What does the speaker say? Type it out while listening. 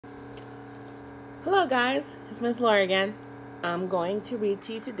Hello guys, it's Miss Laura again. I'm going to read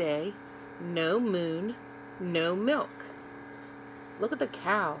to you today, No Moon, No Milk. Look at the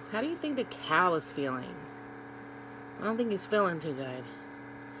cow. How do you think the cow is feeling? I don't think he's feeling too good.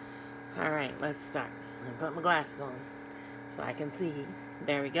 Alright, let's start. I'm gonna put my glasses on so I can see.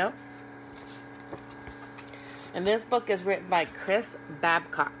 There we go. And this book is written by Chris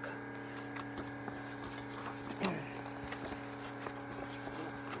Babcock.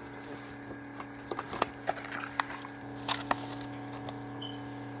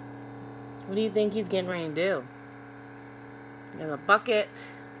 What do you think he's getting ready to do? There's a bucket,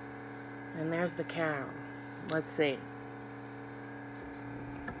 and there's the cow. Let's see.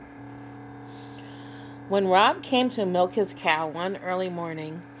 When Rob came to milk his cow one early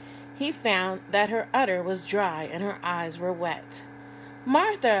morning, he found that her udder was dry and her eyes were wet.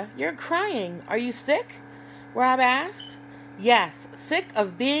 "Martha, you're crying. Are you sick?" Rob asked. "Yes, sick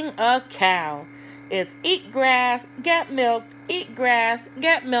of being a cow. It's eat grass, get milked, eat grass,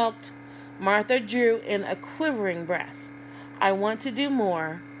 get milked." Martha drew in a quivering breath. "I want to do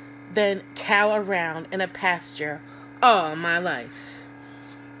more than cow around in a pasture all my life."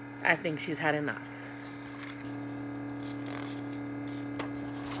 I think she's had enough.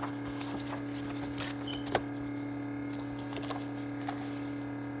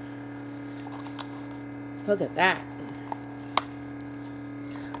 Look at that.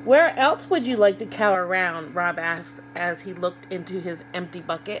 "Where else would you like to cow around?" Rob asked as he looked into his empty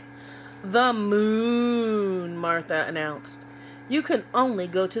bucket. "The moon," Martha announced. "You can only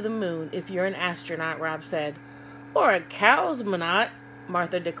go to the moon if you're an astronaut," Rob said. "Or a cosmonaut,"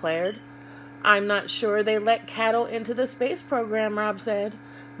 Martha declared. "I'm not sure they let cattle into the space program," Rob said.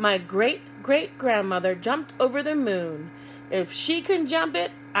 "My great-great-grandmother jumped over the moon. If she can jump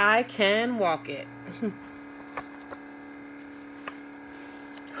it, I can walk it."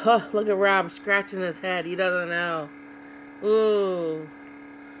 Oh, look at Rob scratching his head. He doesn't know. Ooh.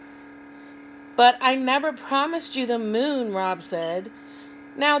 "But I never promised you the moon," Rob said.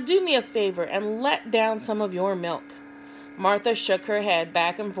 "Now do me a favor and let down some of your milk." Martha shook her head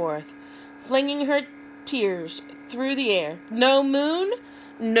back and forth, flinging her tears through the air. "No moon,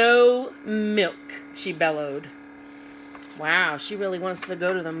 no milk," she bellowed. Wow, she really wants to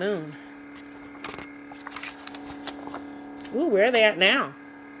go to the moon. Ooh, where are they at now?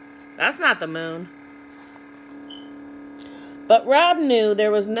 That's not the moon. But Rob knew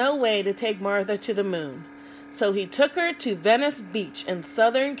there was no way to take Martha to the moon, so he took her to Venice Beach in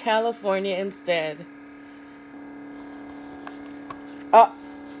Southern California instead. Oh,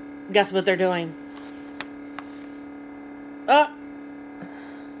 guess what they're doing? Oh.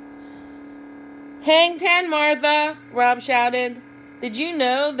 "Hang 10, Martha," Rob shouted. "Did you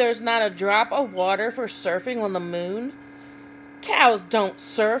know there's not a drop of water for surfing on the moon?" "Cows don't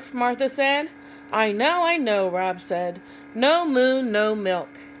surf," Martha said. I know, Rob said. "No moon, no milk."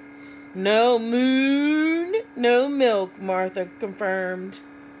 "No moon, no milk," Martha confirmed.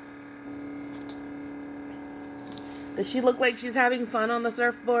 Does she look like she's having fun on the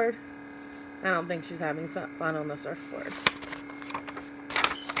surfboard? I don't think she's having fun on the surfboard.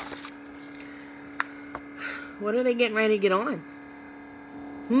 What are they getting ready to get on?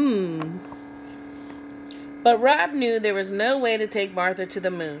 But Rob knew there was no way to take Martha to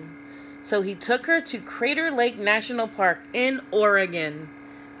the moon, so he took her to Crater Lake National Park in Oregon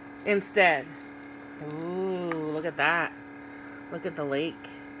instead. Ooh, look at that. Look at the lake.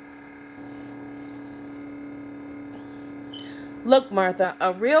 "Look, Martha,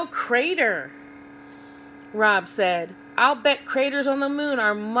 a real crater," Rob said. "I'll bet craters on the moon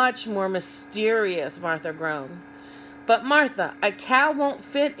are much more mysterious," Martha groaned. "But Martha, a cow won't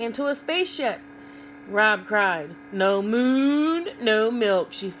fit into a spaceship," Rob cried. "No moon, no milk,"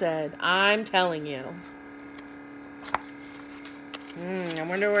 she said. "I'm telling you." I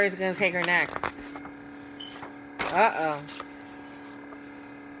wonder where he's going to take her next. Uh-oh.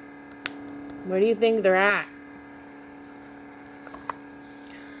 Where do you think they're at?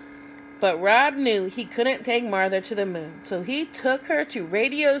 But Rob knew he couldn't take Martha to the moon, so he took her to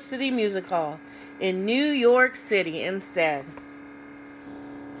Radio City Music Hall in New York City instead.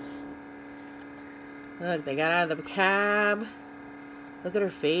 Look, they got out of the cab. Look at her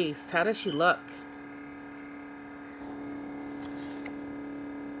face. How does she look?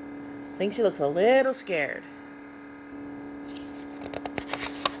 I think she looks a little scared.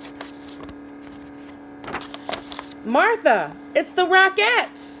 "Martha, it's the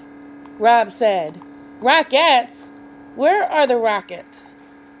Rockettes," Rob said. "Rockettes? Where are the rockets?"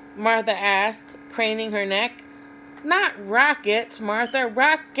 Martha asked, craning her neck. "Not rockets, Martha,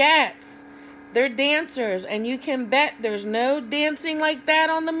 Rockettes. They're dancers, and you can bet there's no dancing like that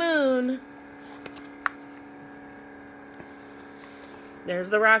on the moon." There's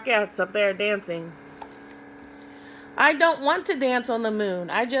the Rockettes up there dancing. I don't want to dance on the moon.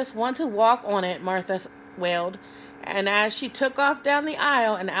 I just want to walk on it, Martha wailed. And as she took off down the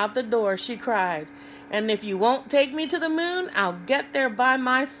aisle and out the door, she cried, "And if you won't take me to the moon, I'll get there by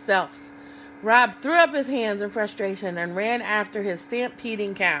myself." Rob threw up his hands in frustration and ran after his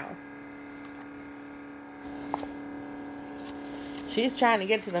stampeding cow. She's trying to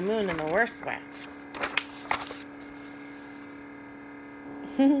get to the moon in the worst way.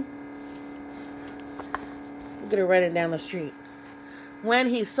 Look at her running down the street. When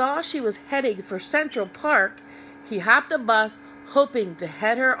he saw she was heading for Central Park, he hopped a bus, hoping to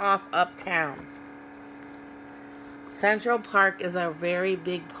head her off uptown. Central Park is a very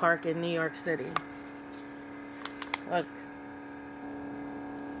big park in New York City. Look.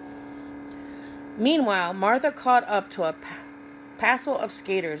 Meanwhile, Martha caught up to a passel of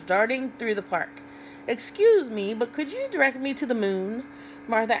skaters darting through the park. "Excuse me, but could you direct me to the moon?"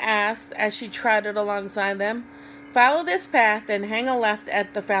 Martha asked as she trotted alongside them. "Follow this path and hang a left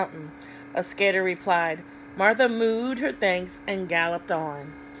at the fountain," a skater replied. Martha mooed her thanks and galloped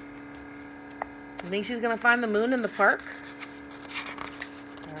on. You think she's going to find the moon in the park?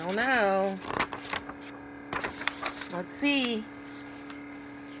 I don't know. Let's see.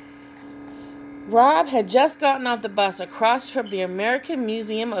 Rob had just gotten off the bus across from the American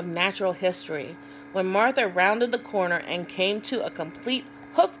Museum of Natural History when Martha rounded the corner and came to a complete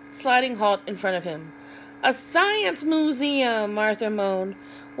hoof-sliding halt in front of him. "A science museum," Martha moaned.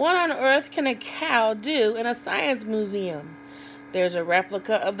 "What on earth can a cow do in a science museum?" "There's a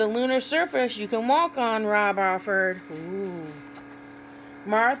replica of the lunar surface you can walk on," Rob offered. Ooh.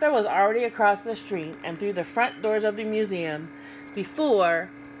 Martha was already across the street and through the front doors of the museum before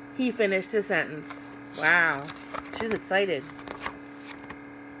he finished his sentence. Wow, she's excited.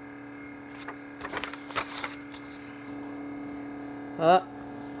 Oh.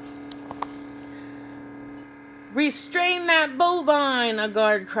 "Restrain that bovine," a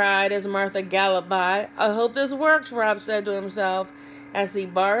guard cried as Martha galloped by. "I hope this works," Rob said to himself as he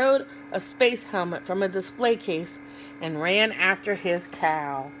borrowed a space helmet from a display case and ran after his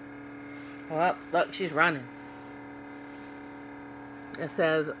cow. Oh, look, she's running. It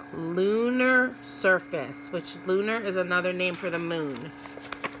says lunar surface, which lunar is another name for the moon.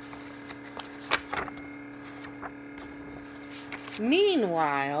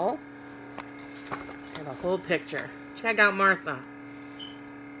 Meanwhile, the whole picture. Check out Martha.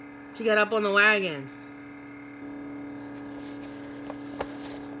 She got up on the wagon.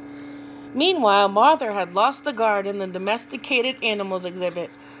 Meanwhile, Martha had lost the guard in the domesticated animals exhibit.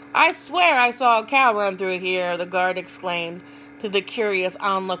 "I swear I saw a cow run through here," the guard exclaimed to the curious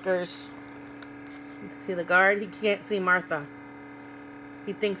onlookers. See the guard? He can't see Martha.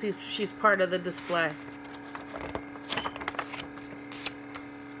 He thinks she's part of the display.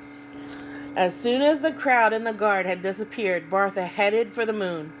 As soon as the crowd and the guard had disappeared, Martha headed for the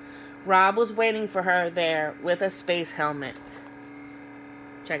moon. Rob was waiting for her there with a space helmet.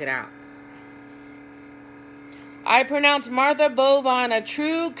 Check it out. "I pronounce Martha Bovine a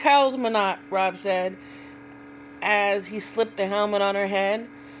true cosmonaut," Rob said as he slipped the helmet on her head.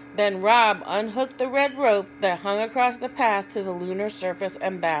 Then Rob unhooked the red rope that hung across the path to the lunar surface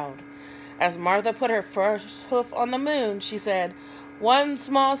and bowed. As Martha put her first hoof on the moon, she said, "One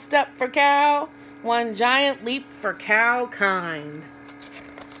small step for cow, one giant leap for cow kind."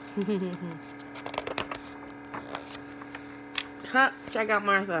 Huh, check out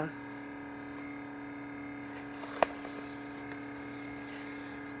Martha.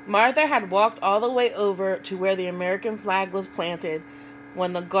 Martha had walked all the way over to where the American flag was planted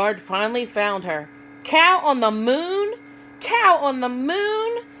when the guard finally found her. "Cow on the moon? Cow on the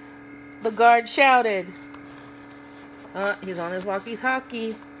moon?" the guard shouted. He's on his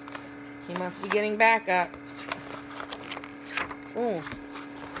walkie-talkie. He must be getting back up. Ooh.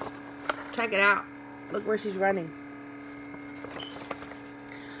 Check it out. Look where she's running.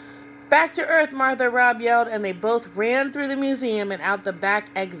 "Back to Earth, Martha," Rob yelled, and they both ran through the museum and out the back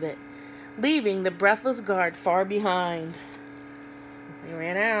exit, leaving the breathless guard far behind. They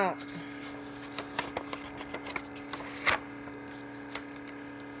ran out.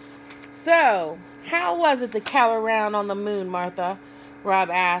 "So, how was it to cow around on the moon, Martha?" Rob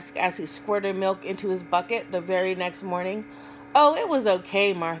asked as he squirted milk into his bucket the very next morning. "Oh, it was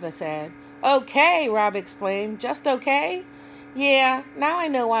okay," Martha said. "Okay," Rob explained. "Just okay?" "Yeah, now I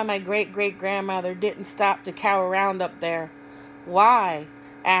know why my great-great-grandmother didn't stop to cow around up there." "Why?"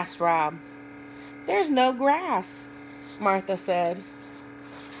 asked Rob. "There's no grass," Martha said.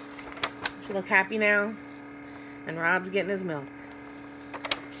 She look happy now? And Rob's getting his milk.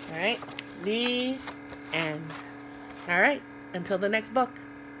 Alright, the end. Alright. Until the next book.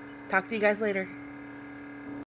 Talk to you guys later.